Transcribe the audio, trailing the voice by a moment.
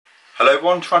Hello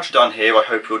everyone, TarantulaDan here. I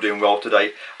hope you're doing well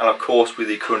today, and of course with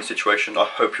the current situation I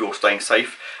hope you're staying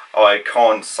safe. I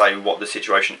can't say what the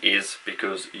situation is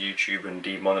because YouTube and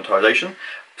demonetization,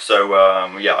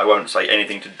 so yeah, I won't say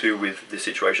anything to do with this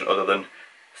situation other than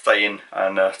stay in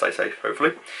and stay safe,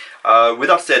 hopefully. With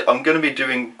that said, I'm going to be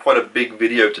doing quite a big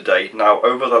video today. Now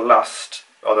over the last,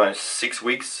 I don't know, 6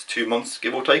 weeks, 2 months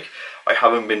give or take, I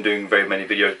haven't been doing very many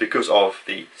videos because of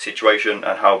the situation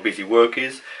and how busy work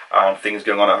is and things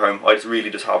going on at home. I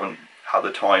really just haven't had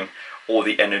the time or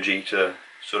the energy to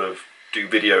sort of do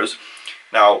videos.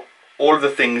 Now all of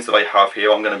the things that I have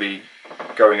here, I'm going to be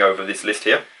going over this list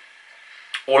here.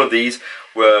 All of these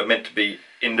were meant to be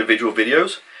individual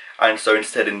videos, and so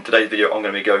instead in today's video I'm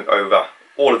going to be going over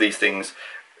all of these things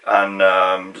and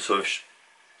just sort of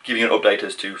giving an update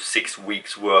as to 6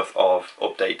 weeks worth of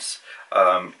updates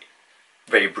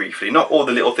very briefly. Not all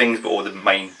the little things, but all the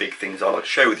main big things I'd like to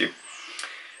share with you.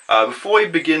 Before I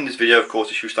begin this video, of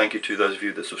course, a huge thank you to those of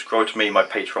you that subscribe to me, my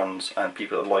patrons, and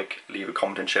people that leave a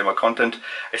comment and share my content,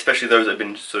 especially those that have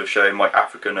been sort of sharing my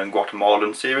African and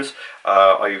Guatemalan series.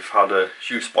 I've had a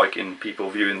huge spike in people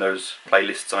viewing those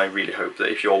playlists, and I really hope that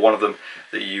if you're one of them,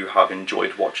 that you have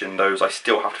enjoyed watching those. I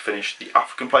still have to finish the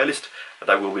African playlist, but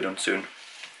that will be done soon.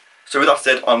 So with that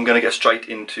said, I'm going to get straight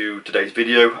into today's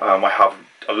video. I have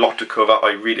a lot to cover.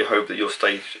 I really hope that you'll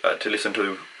stay to listen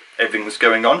to everything that's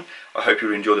going on. I hope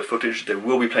you'll enjoy the footage. There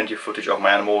will be plenty of footage of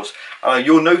my animals.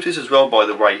 You'll notice as well, by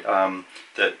the way,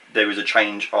 that there is a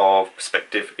change of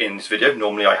perspective in this video.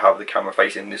 Normally I have the camera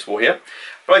facing this wall here,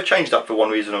 but I've changed that for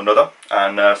one reason or another.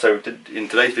 And so in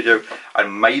today's video,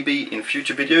 and maybe in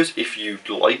future videos, if you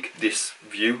like this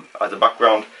view as a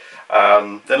background,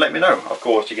 then let me know. Of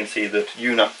course, you can see that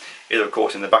Yuna is of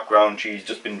course in the background. She's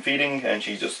just been feeding and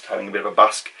she's just having a bit of a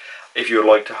bask. If you would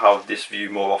like to have this view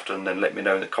more often, then let me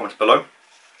know in the comments below.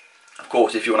 Of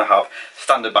course, if you want to have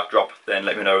standard backdrop, then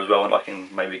let me know as well, and I can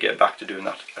maybe get back to doing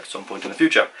that at some point in the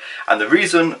future. And the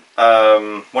reason,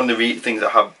 one of the things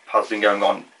that has been going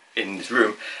on in this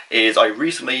room is I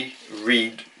recently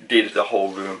redid the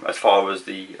whole room as far as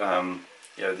the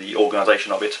you know, the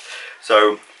organisation of it.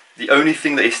 So the only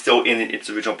thing that is still in its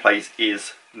original place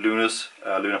is Luna's,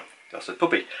 Luna, that's a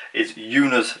puppy, is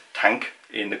Yuna's tank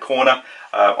in the corner.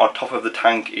 On top of the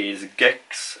tank is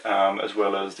Gex, as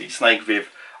well as the snake Viv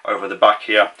over the back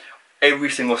here. Every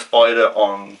single spider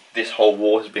on this whole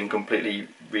wall has been completely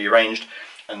rearranged,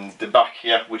 and the back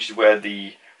here, which is where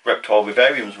the reptile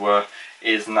vivariums were,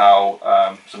 is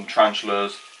now some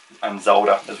tarantulas and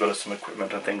Zelda, as well as some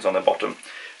equipment and things on the bottom.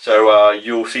 So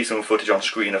you'll see some footage on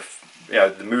screen of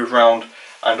the move around,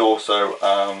 and also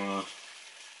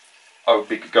I'll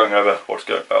be going over what's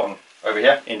going on over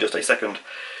here in just a second.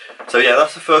 So yeah,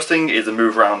 that's the first thing, is the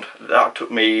move around. That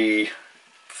took me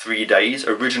 3 days.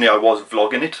 Originally I was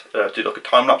vlogging it, did like a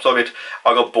time lapse of it.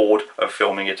 I got bored of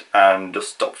filming it and just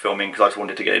stopped filming because I just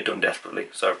wanted to get it done desperately.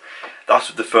 So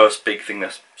that's the first big thing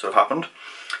that sort of happened.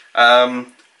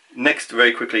 Next,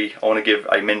 very quickly, I want to give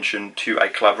a mention to a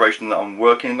collaboration that I'm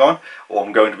working on, or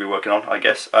I'm going to be working on, I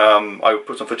guess. I will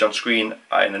put some footage on screen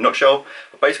in a nutshell.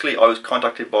 But basically, I was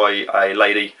contacted by a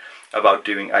lady about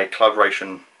doing a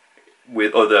collaboration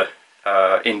with other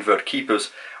invert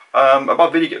keepers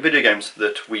about video games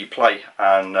that we play.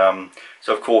 And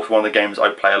so, of course, one of the games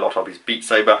I play a lot of is Beat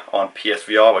Saber on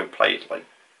PSVR. I play it, like,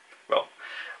 well,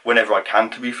 whenever I can,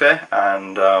 to be fair.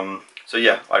 And so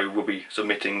yeah, I will be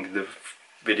submitting the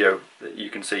video that you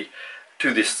can see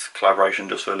to this collaboration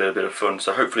just for a little bit of fun.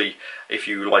 So hopefully, if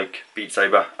you like Beat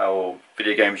Saber or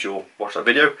video games, you'll watch that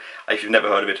video. If you've never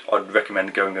heard of it, I'd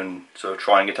recommend going and sort of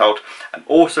trying it out. And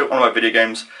also on my video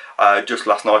games, just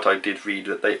last night I did read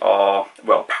that they are,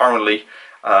 well, apparently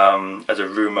as a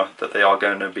rumour, that they are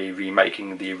going to be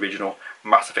remaking the original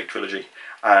Mass Effect trilogy,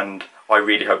 and I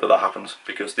really hope that that happens,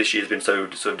 because this year's been so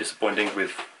disappointing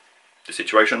with the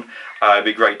situation. It'd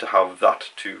be great to have that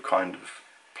to kind of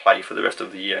play for the rest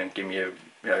of the year and give me a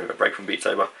break from Beat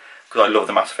Saber, because I love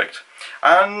the Mass Effect.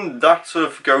 And that sort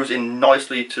of goes in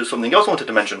nicely to something else I wanted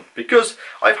to mention, because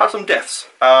I've had some deaths.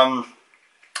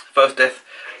 First death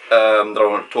that I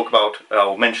want to talk about,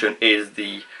 I'll mention, is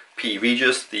the P.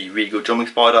 Regis, the regal jumping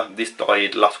spider. This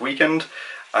died last weekend.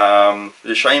 It's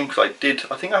a shame, because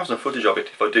I think I have some footage of it.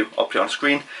 If I do, I'll put it on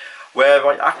screen, where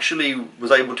I actually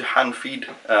was able to hand feed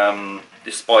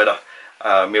this spider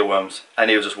mealworms,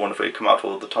 and it was just wonderful. He'd come out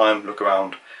all the time, look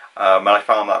around, and I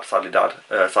found that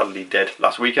sadly dead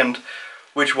last weekend,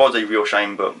 which was a real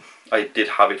shame, but I did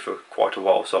have it for quite a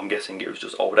while, so I'm guessing it was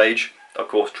just old age. Of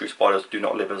course, true spiders do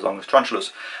not live as long as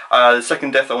tarantulas. The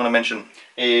second death I want to mention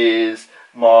is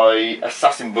my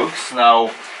assassin bugs.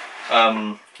 Now,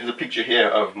 there's a picture here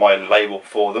of my label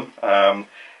for them.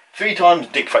 3 times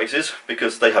dick faces,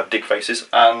 because they have dick faces,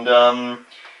 and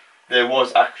there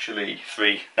was actually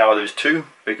 3. Now there's 2,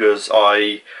 because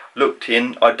I looked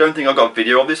in. I don't think I got a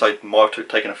video of this, I might have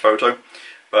taken a photo,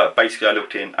 but basically I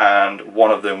looked in and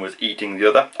one of them was eating the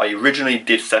other. I originally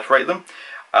did separate them,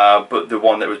 but the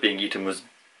one that was being eaten was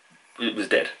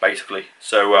dead, basically.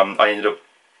 So I ended up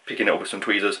picking it up with some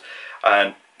tweezers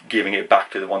and giving it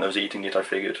back to the one that was eating it. I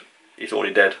figured it's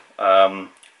already dead.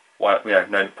 Why,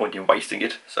 no point in wasting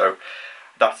it. So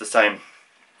that's the same.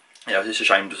 It's just a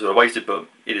shame to sort of waste it, but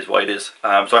it is what it is.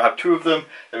 So I have 2 of them.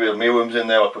 There are mealworms in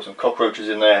there. I put some cockroaches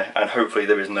in there, and hopefully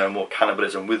there is no more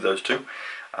cannibalism with those 2.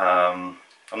 I'm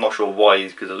not sure why,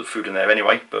 because there's food in there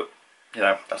anyway, but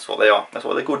that's what they are. That's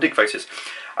what they call dick faces.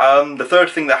 The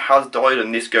third thing that has died,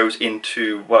 and this goes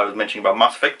into what I was mentioning about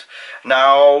Mass Effect.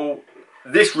 Now,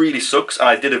 this really sucks, and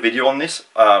I did a video on this.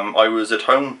 I was at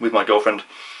home with my girlfriend,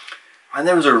 and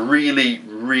there was a really,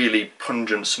 really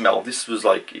pungent smell. This was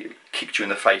like, it kicked you in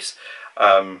the face,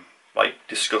 like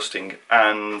disgusting.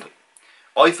 And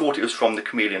I thought it was from the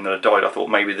chameleon that had died. I thought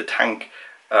maybe the tank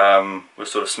was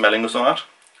sort of smelling or something.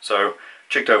 So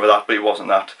checked over that, but it wasn't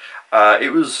that.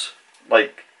 It was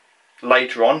like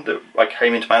later on that I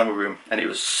came into my animal room, and it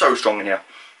was so strong in here.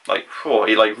 Like, oh,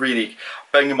 it like really,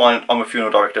 bearing in mind I'm a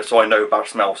funeral director, so I know bad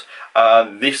smells.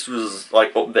 This was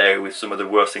like up there with some of the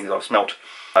worst things I've smelt.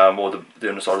 Or the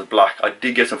underside was black. I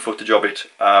did get some footage of it.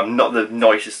 Not the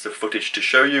nicest of footage to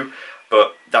show you,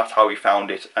 but that's how we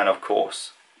found it. And of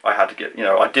course, I had to get,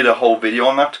 I did a whole video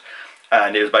on that,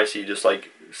 and it was basically just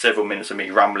like several minutes of me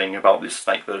rambling about this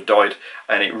snake that had died,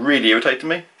 and it really irritated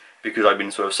me, because I've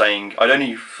been sort of saying, I'd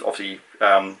only obviously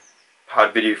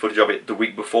had video footage of it the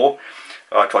week before.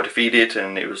 I tried to feed it,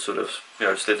 and it was sort of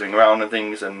slithering around and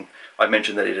things, and I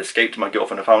mentioned that it escaped. My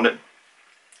girlfriend had found it,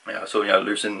 so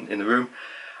loose in the room.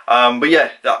 But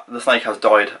yeah, the snake has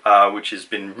died, which has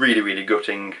been really, really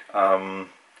gutting.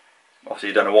 Obviously,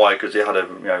 you don't know why, because it had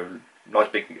a nice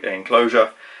big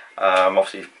enclosure.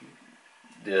 Obviously,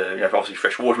 obviously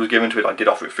fresh water was given to it. I did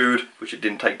offer it food, which it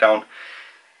didn't take down.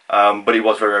 But it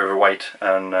was very overweight,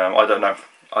 and I don't know.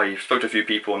 I spoke to a few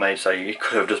people, and they say it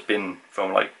could have just been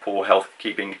from like poor health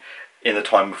keeping in the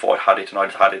time before I had it, and I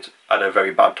just had it at a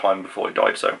very bad time before it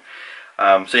died. So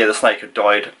yeah, the snake had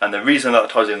died, and the reason that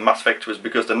ties in with Mass Effect was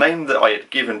because the name that I had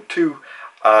given to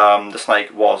the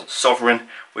snake was Sovereign,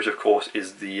 which of course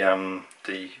is the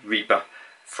Reaper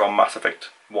from Mass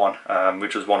Effect 1,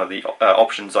 which was one of the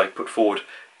options I put forward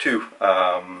to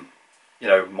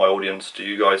my audience, to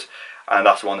you guys, and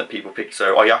that's the one that people picked.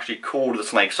 So I actually called the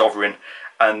snake Sovereign,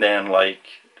 and then like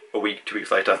a week, 2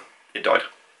 weeks later, it died.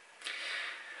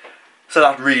 So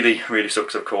that really, really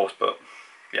sucks, of course, but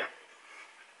yeah.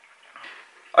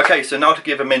 Okay, so now to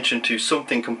give a mention to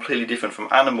something completely different from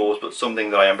animals, but something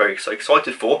that I am very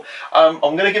excited for. I'm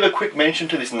going to give a quick mention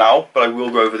to this now, but I will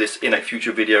go over this in a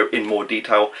future video in more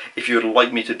detail. If you would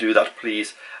like me to do that,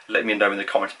 please let me know in the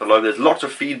comments below. There's lots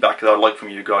of feedback that I'd like from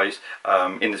you guys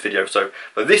in this video.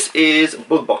 But this is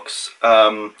Bugbox.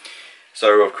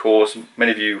 So of course,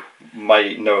 many of you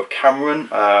may know of Cameron.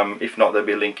 If not, there'll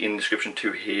be a link in the description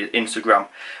to his Instagram.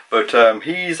 But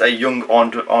he's a young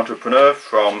entrepreneur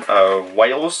from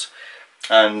Wales,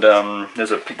 and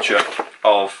there's a picture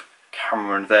of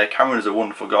Cameron there. Cameron is a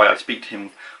wonderful guy. I speak to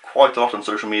him quite a lot on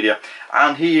social media,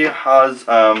 and he has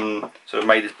sort of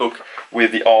made this book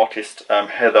with the artist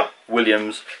Heather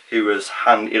Williams, who has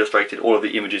hand illustrated all of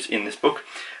the images in this book.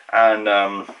 And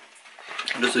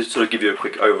just to sort of give you a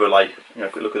quick overlay,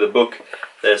 quick look at the book.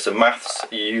 There's some maths.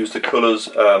 You use the colours.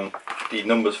 The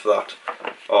numbers for that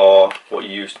are what you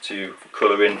use to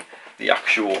colour in the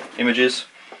actual images.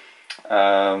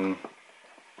 Bit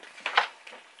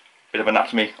of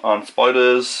anatomy on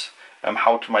spiders.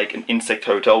 How to make an insect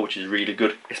hotel, which is really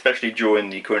good, especially during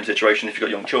the current situation. If you've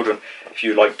got young children, if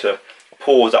you like to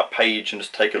pause that page and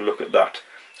just take a look at that,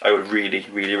 I would really,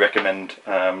 really recommend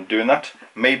doing that.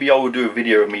 Maybe I will do a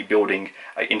video of me building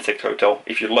an insect hotel.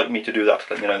 If you'd like me to do that,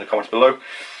 let me know in the comments below.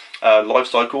 Life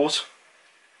cycles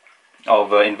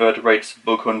of invertebrates,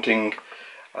 bug hunting.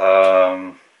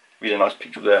 Really nice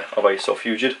picture there of a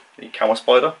soft-fugid, the camel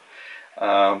spider.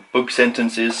 Bug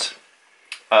sentences.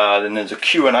 Then there's a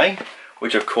Q&A,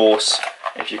 which of course,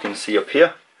 if you can see up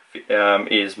here,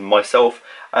 is myself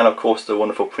and of course the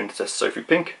wonderful Princess Sophie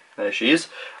Pink. There she is.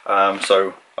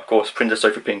 So of course Princess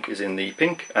Sophie Pink is in the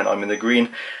pink and I'm in the green.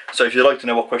 So if you'd like to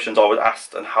know what questions I was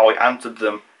asked and how I answered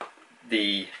them,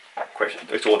 the question,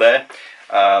 it's all there.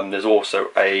 There's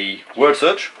also a word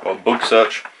search or bug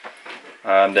search.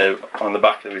 There on the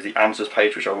back there is the answers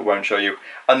page, which I won't show you,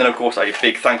 and then of course a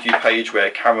big thank you page where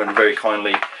Cameron very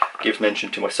kindly gives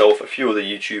mention to myself, a few other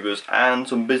YouTubers, and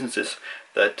some businesses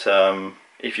that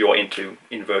if you are into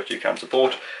Invert you can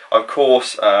support. Of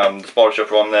course, the Spider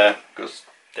Shop are on there because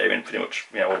they're in pretty much,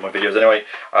 you know, all my videos anyway.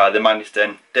 The Mandy's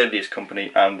Den, Deadliest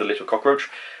Company, and The Little Cockroach.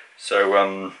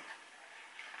 So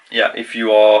yeah, if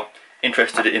you are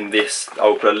interested in this,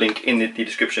 I'll put a link in the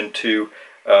description to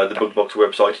the Bug Box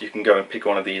website. You can go and pick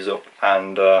one of these up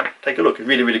and take a look. It's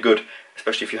really, really good,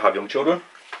 especially if you have young children.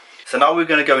 So now we're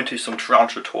going to go into some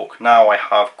tarantula talk. Now I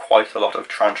have quite a lot of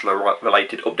tarantula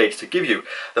related updates to give you.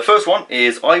 The first one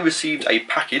is I received a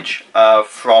package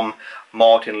from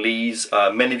Martin Lees.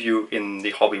 Many of you in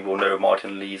the hobby will know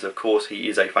Martin Lees, of course. He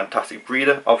is a fantastic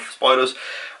breeder of spiders,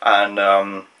 and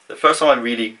the first time I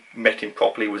really met him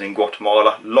properly was in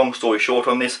Guatemala. Long story short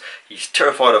on this, he's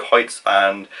terrified of heights,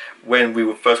 and when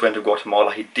we first went to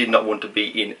Guatemala he did not want to be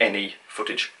in any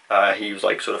footage. He was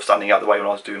like sort of standing out the way when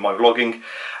I was doing my vlogging.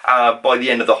 By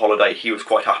the end of the holiday he was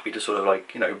quite happy to sort of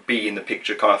like, you know, be in the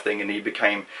picture kind of thing, and he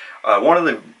became one of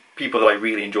the people that I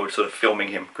really enjoyed sort of filming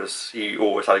him because he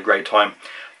always had a great time.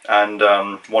 And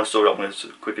one story I'm going to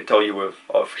quickly tell you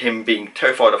of him being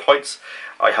terrified of heights.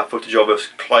 I have footage of us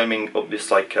climbing up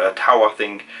this like tower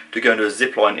thing to go into a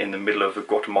zip line in the middle of the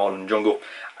Guatemalan jungle,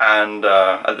 and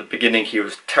at the beginning he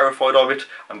was terrified of it,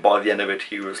 and by the end of it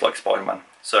he was like Spider-Man.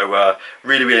 So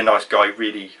really, really nice guy.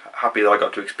 Really happy that I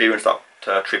got to experience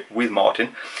that trip with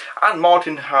Martin. And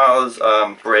Martin has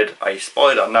bred a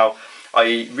spider. Now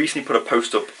I recently put a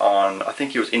post up on, I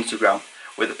think it was Instagram,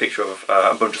 with a picture of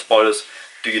a bunch of spiders.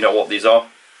 Do you know what these are?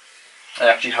 I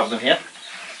actually have them here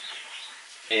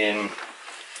in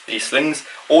these slings.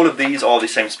 All of these are the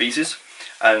same species,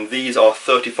 and these are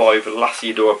 35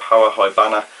 Lasiodora Power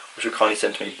Hibana, which were kindly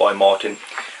sent to me by Martin.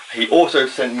 He also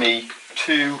sent me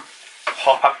 2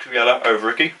 Harpactriella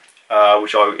overicki,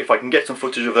 which if I can get some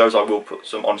footage of those I will put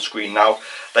some on screen now.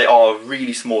 They are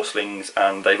really small slings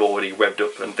and they've already webbed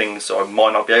up and things, so I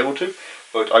might not be able to,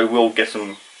 but I will get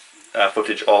some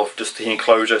footage of just the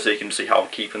enclosure so you can see how I'm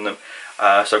keeping them.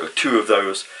 So I've got 2 of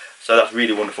those, so that's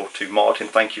really wonderful to Martin.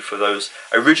 Thank you for those.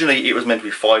 Originally it was meant to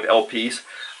be 5 LPs,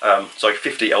 sorry,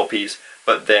 50 LPs,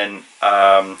 but then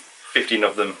 15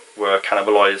 of them were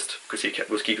cannibalised because he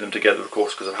was keeping them together, of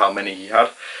course, because of how many he had.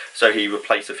 So he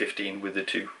replaced the 15 with the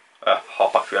 2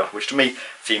 Harpactriella, which to me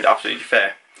seemed absolutely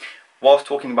fair. Whilst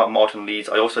talking about Martin Lees,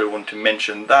 I also want to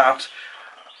mention that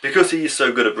because he is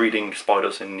so good at breeding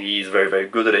spiders, and he is very, very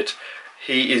good at it,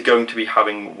 he is going to be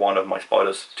having one of my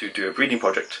spiders to do a breeding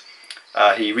project.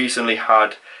 He recently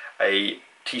had a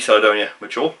T. Celadonia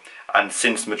mature, and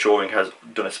since maturing has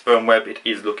done a sperm web. It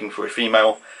is looking for a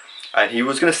female, and he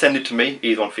was going to send it to me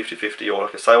either on 50-50 or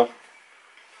like a sale.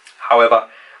 However,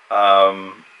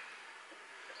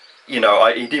 you know,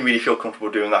 he didn't really feel comfortable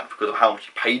doing that because of how much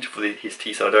he paid for his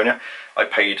T. Celadonia. I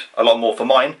paid a lot more for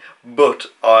mine, but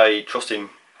I trust him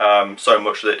so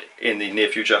much that in the near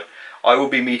future I will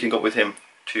be meeting up with him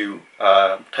to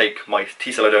take my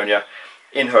T. Celadonia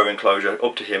in her enclosure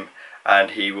up to him,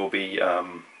 and he will be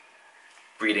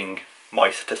breeding my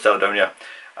T. Celadonia,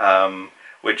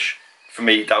 which for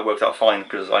me that works out fine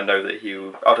because I know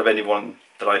that out of everyone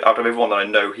that I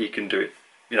know, he can do it,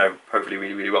 you know, hopefully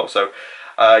really, really well. So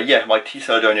yeah, my T.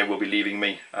 Celadonia will be leaving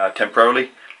me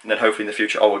temporarily, and then hopefully in the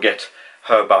future I will get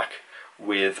her back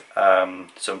with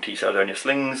some T. Celadonia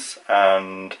slings,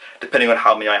 and depending on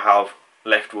how many I have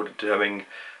left will determine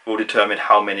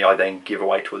how many I then give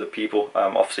away to other people.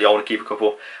 Obviously I want to keep a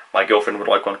couple. My girlfriend would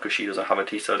like one because she doesn't have a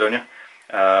T. Celadonia,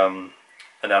 and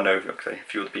I know a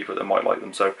few other people that might like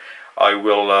them, so I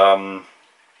will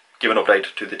give an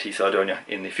update to the T. Celadonia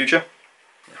in the future.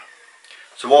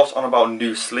 So whilst on about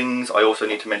new slings, I also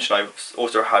need to mention I've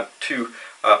also had 2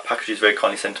 packages very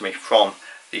kindly sent to me from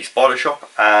the Spider Shop,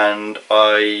 and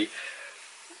I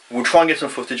will try and get some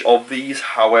footage of these.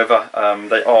 However,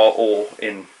 they are all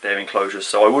in their enclosures,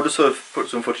 so I will just sort of put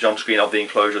some footage on screen of the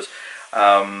enclosures,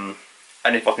 and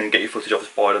if I can get you footage of the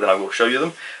spider then I will show you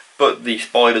them. But the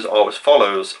spiders are as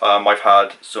follows. I've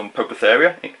had some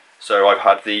Pocotheria, so I've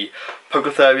had the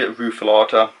Pocotheria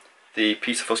rufilata, the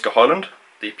Piscifusca Highland,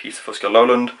 the Piscifusca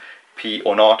Lowland, P.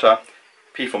 ornata,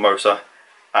 P. formosa,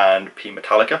 and P.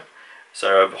 metallica.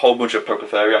 So a whole bunch of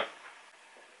Pocotheria.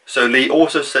 So Lee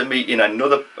also sent me in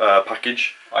another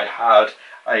package. I had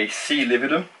a C.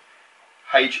 lividum,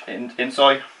 H.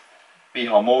 insoi, B.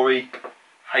 harmori,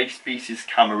 H. species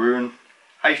Cameroon,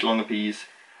 H. longipes,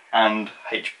 and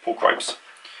H. porcripes.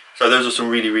 So those are some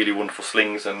really, really wonderful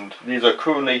slings, and these are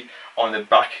currently on the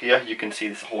back here. You can see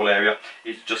this whole area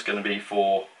is just going to be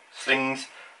for slings,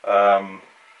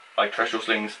 like terrestrial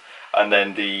slings, and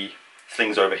then the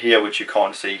slings over here, which you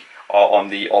can't see, are on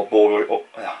the arboreal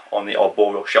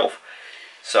shelf.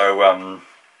 So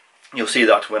you'll see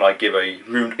that when I give a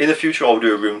room, in the future I'll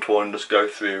do a room tour and just go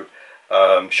through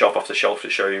shelf after shelf to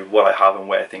show you what I have and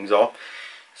where things are.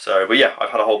 So, but yeah, I've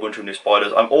had a whole bunch of new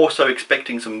spiders. I'm also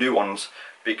expecting some new ones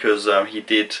because he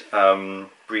did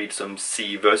breed some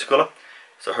sea versicolor.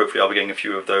 So hopefully I'll be getting a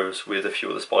few of those with a few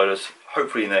of the spiders,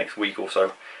 hopefully in the next week or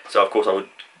so. So of course I would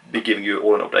be giving you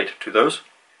all an update to those.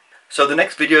 So the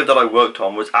next video that I worked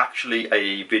on was actually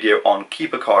a video on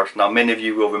keeper cards. Now many of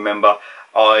you will remember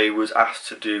I was asked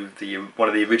to do one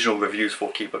of the original reviews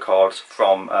for keeper cards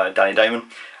from Danny Damon,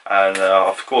 and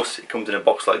of course it comes in a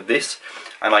box like this,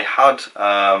 and I had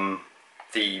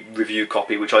the review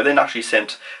copy, which I then actually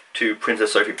sent to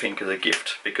Princess Sophie Pink as a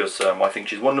gift because I think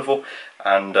she's wonderful,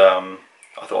 and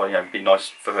I thought, you know, it'd be nice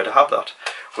for her to have that.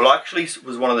 Well, I actually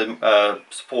was one of the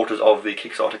supporters of the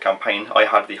Kickstarter campaign. I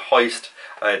had the highest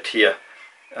tier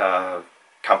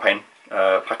campaign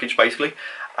package basically,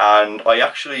 and I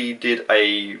actually did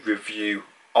a review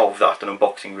of that, an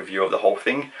unboxing review of the whole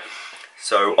thing.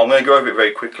 So I'm going to go over it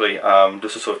very quickly,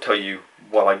 just to sort of tell you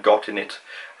what I got in it,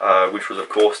 which was of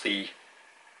course the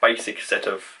basic set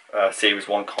of Series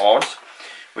 1 cards,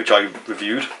 which I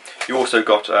reviewed. You also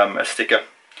got a sticker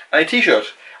and a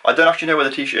t-shirt. I don't actually know where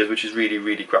the t-shirt is, which is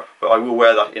really crap, but I will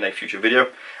wear that in a future video.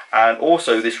 And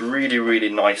also this really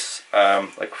nice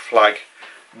like flag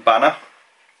banner.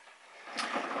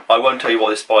 I won't tell you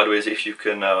what this spider is. If you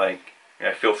can you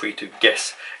know, feel free to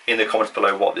guess in the comments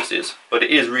below what this is, but it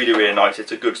is really nice.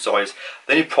 It's a good size.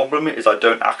 The only problem is I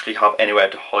don't actually have anywhere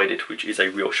to hide it, which is a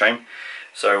real shame.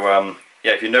 So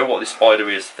yeah, if you know what this spider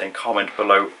is, then comment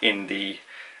below in the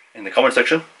comment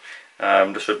section,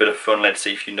 just for a bit of fun. Let's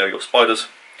see if you know your spiders.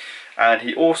 And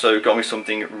he also got me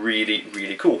something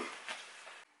really cool.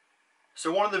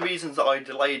 So one of the reasons that I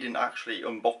delayed in actually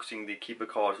unboxing the keeper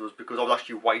cards was because I was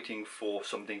actually waiting for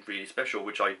something really special,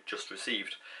 which I just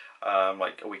received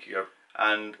like a week ago.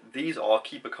 And these are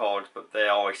keeper cards, but they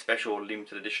are a special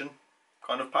limited edition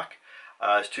kind of pack.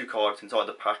 There's 2 cards inside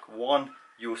the pack. One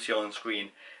you'll see on the screen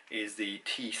is the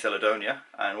T. Celedonia,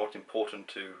 and what's important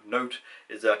to note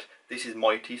is that this is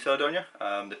my T. Celedonia.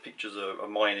 The pictures are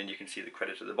mine, and you can see the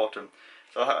credit at the bottom.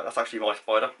 So that's actually my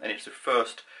spider, and it's the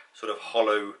first sort of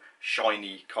hollow,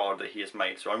 shiny card that he has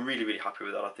made. So I'm really happy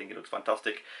with that. I think it looks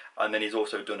fantastic. And then he's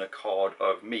also done a card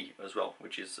of me as well,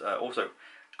 which is also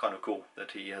kind of cool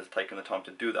that he has taken the time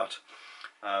to do that.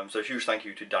 So a huge thank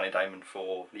you to Danny Damon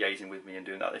for liaising with me and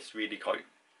doing that. It's really quite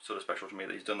sort of special to me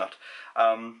that he's done that.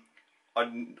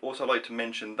 I'd also like to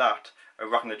mention that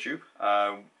Arachnotube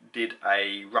did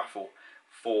a raffle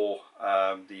for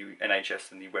the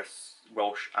NHS and the West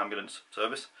Welsh Ambulance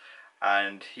Service,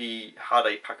 and he had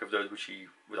a pack of those which he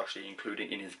was actually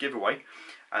including in his giveaway,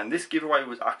 and this giveaway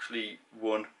was actually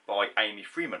won by Amy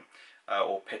Freeman,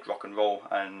 or Pet Rock and Roll.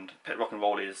 And Pet Rock and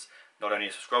Roll is not only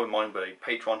a subscriber of mine but a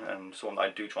patron, and someone that I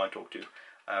do try and talk to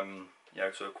you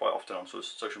know, so quite often on sort of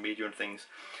social media and things.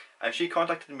 And she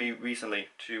contacted me recently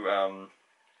to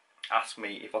ask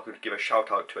me if I could give a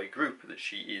shout out to a group that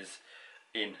she is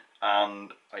in,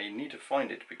 and I need to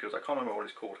find it because I can't remember what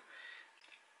it's called.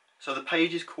 So the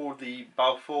page is called the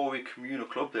Balfouri Communal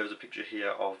Club. There's a picture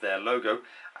here of their logo,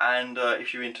 and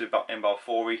if you're into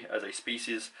balfouri as a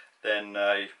species, then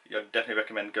I definitely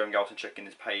recommend going out and checking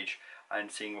this page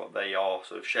and seeing what they are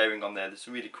sort of sharing on there. There's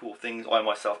some really cool things. I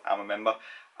myself am a member,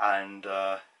 and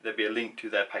there'll be a link to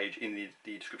their page in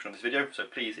the description of this video, so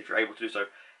please, if you're able to do so,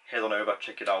 head on over,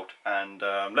 check it out, and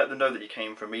let them know that you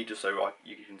came from me, just so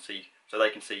you can see, so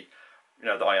they can see, you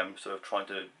know, that I am sort of trying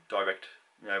to direct,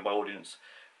 you know, my audience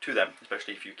to them,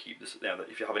 especially if you keep this, you know,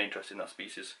 if you have an interest in that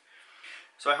species.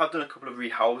 So I have done a couple of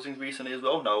rehousings recently as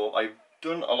well. Now I've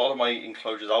done a lot of my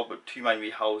enclosures out, but 2 main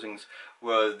rehousings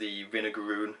were the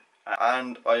Vinegaroon,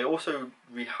 and I also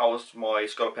rehoused my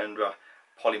Scolopendra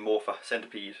polymorpha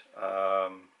centipede.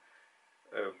 How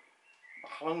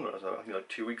long was that? I think like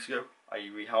 2 weeks ago. I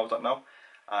rehoused that now,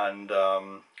 and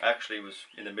I actually was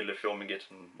in the middle of filming it,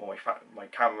 and my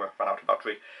camera ran out of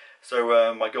battery.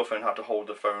 So my girlfriend had to hold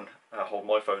the phone, hold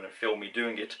my phone, and film me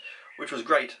doing it, which was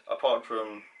great. Apart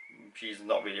from she's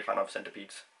not really a fan of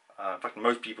centipedes. In fact,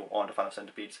 most people aren't a fan of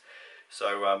centipedes.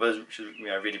 So, but she was, you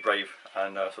know, really brave,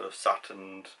 and sort of sat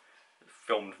and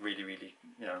filmed really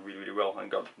well, and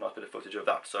got a nice bit of footage of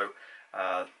that. So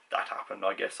that happened,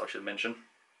 I guess I should mention.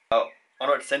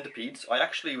 Alright, centipedes. I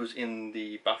actually was in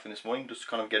the bathroom this morning, just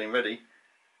kind of getting ready,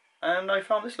 and I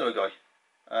found this little guy.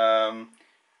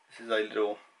 This is a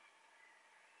little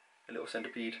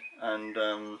centipede, and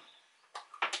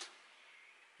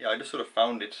yeah, I just sort of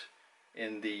found it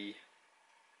in the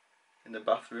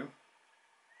bathroom,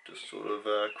 just sort of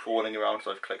crawling around,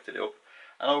 so I've collected it up,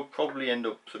 and I'll probably end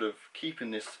up sort of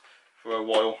keeping this for a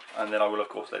while, and then I will of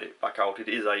course let it back out. It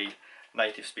is a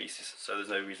native species, so there's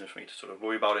no reason for me to sort of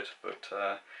worry about it, but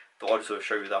thought I'd sort of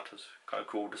show you that. As kind of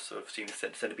cool to sort of seeing the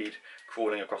centipede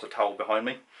crawling across a towel behind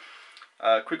me.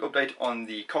 Quick update on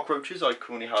the cockroaches. I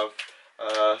currently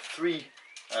have 3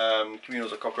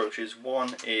 communals of cockroaches.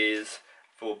 One is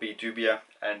for B. dubia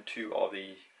and 2 are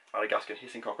the Madagascar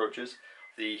hissing cockroaches.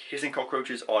 The hissing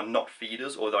cockroaches are not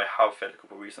feeders, although I have fed a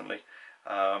couple recently.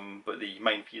 But the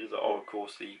main feeders are of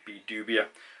course the B. dubia,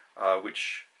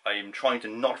 which I am trying to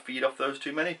not feed off those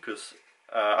too many, because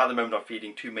at the moment I'm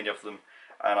feeding too many of them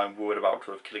and I'm worried about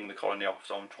sort of killing the colony off,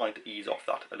 so I'm trying to ease off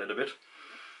that a little bit.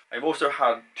 I've also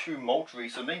had 2 molt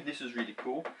recently. This is really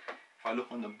cool. If I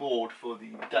look on the board for the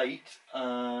date,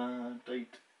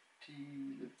 date T.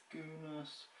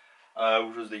 Lagunas,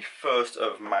 which was the 1st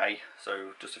of May,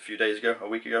 so just a few days ago, a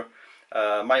week ago.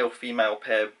 Male female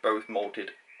pair both molted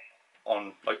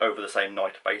on like over the same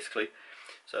night basically,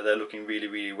 so they're looking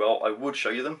really well. I would show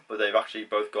you them, but they've actually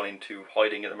both gone into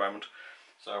hiding at the moment,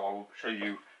 so I will show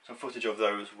you some footage of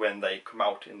those when they come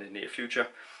out in the near future.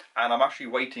 And I'm actually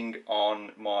waiting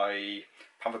on my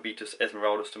Pamphobetus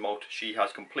esmeraldus to molt. She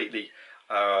has completely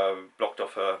blocked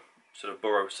off her sort of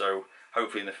burrow, so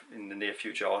hopefully in the near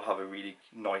future I'll have a really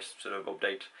nice sort of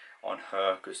update on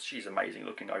her, because she's amazing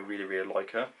looking. I really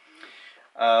like her.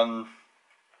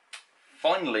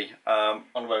 Finally, on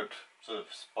about sort of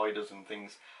spiders and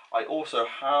things, I also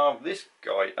have this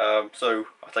guy. So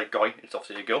I say guy, it's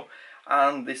obviously a girl,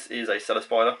 and this is a cellar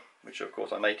spider, which of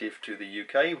course are native to the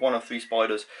UK. One of 3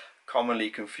 spiders, commonly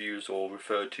confused or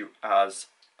referred to as,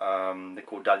 they're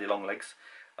called daddy long legs.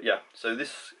 Yeah, so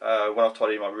this, when I was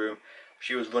tidying my room,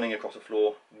 she was running across the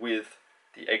floor with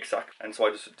the egg sac, and so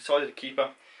I just decided to keep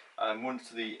her. And once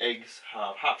the eggs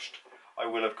have hatched, I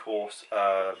will of course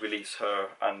release her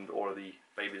and all of the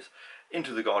babies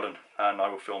into the garden, and I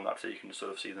will film that so you can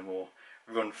sort of see them all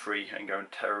run free and go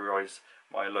and terrorise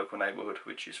my local neighbourhood,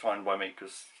 which is fine by me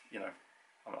because, you know,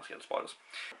 I'm not scared of spiders.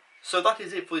 So that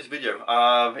is it for this video.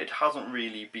 It hasn't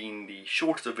really been the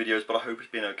shortest of videos, but I hope it's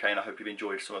been okay, and I hope you've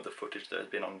enjoyed some of the footage that has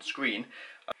been on screen.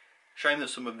 Shame that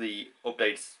some of the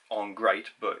updates aren't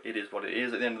great, but it is what it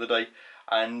is at the end of the day.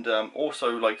 And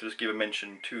also like to just give a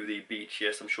mention to the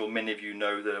BTS. I'm sure many of you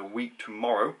know that a week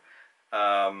tomorrow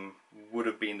would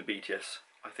have been the BTS,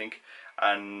 I think,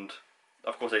 and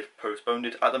of course they've postponed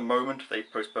it. At the moment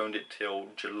they've postponed it till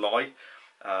July.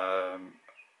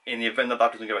 In the event that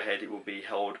that doesn't go ahead, it will be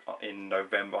held in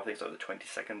November. I think it's like the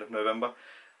 22nd of November.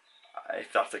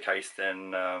 If that's the case,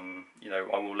 then you know,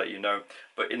 I will let you know.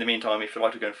 But in the meantime, if you'd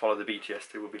like to go and follow the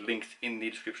BTS, there will be links in the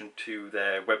description to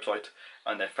their website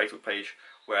and their Facebook page,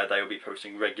 where they will be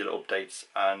posting regular updates,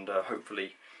 and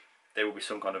hopefully there will be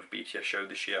some kind of BTS show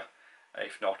this year.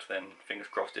 If not, then fingers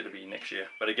crossed it'll be next year.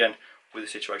 But again, with the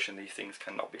situation, these things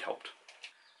cannot be helped.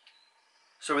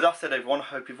 So with that said, everyone, I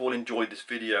hope you've all enjoyed this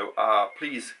video.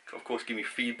 Please, of course, give me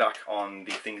feedback on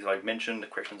the things that I've mentioned, the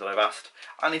questions that I've asked.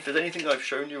 And if there's anything that I've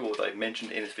shown you or that I've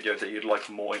mentioned in this video that you'd like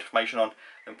more information on,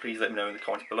 then please let me know in the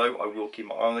comments below. I will keep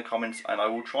my eye on the comments, and I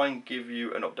will try and give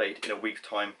you an update in a week's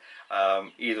time,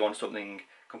 either on something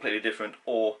completely different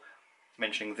or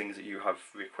mentioning things that you have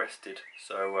requested.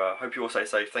 So hope you all stay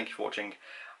safe. Thank you for watching,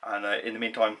 and in the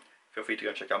meantime, feel free to go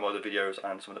and check out my other videos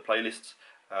and some of the playlists.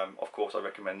 Of course, I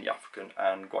recommend the African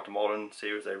and Guatemalan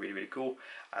series. They're really cool,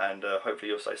 and hopefully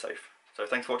you'll stay safe. So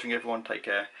thanks for watching, everyone. Take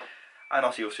care, and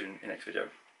I'll see you all soon in the next video.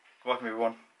 Welcome,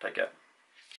 everyone. Take care.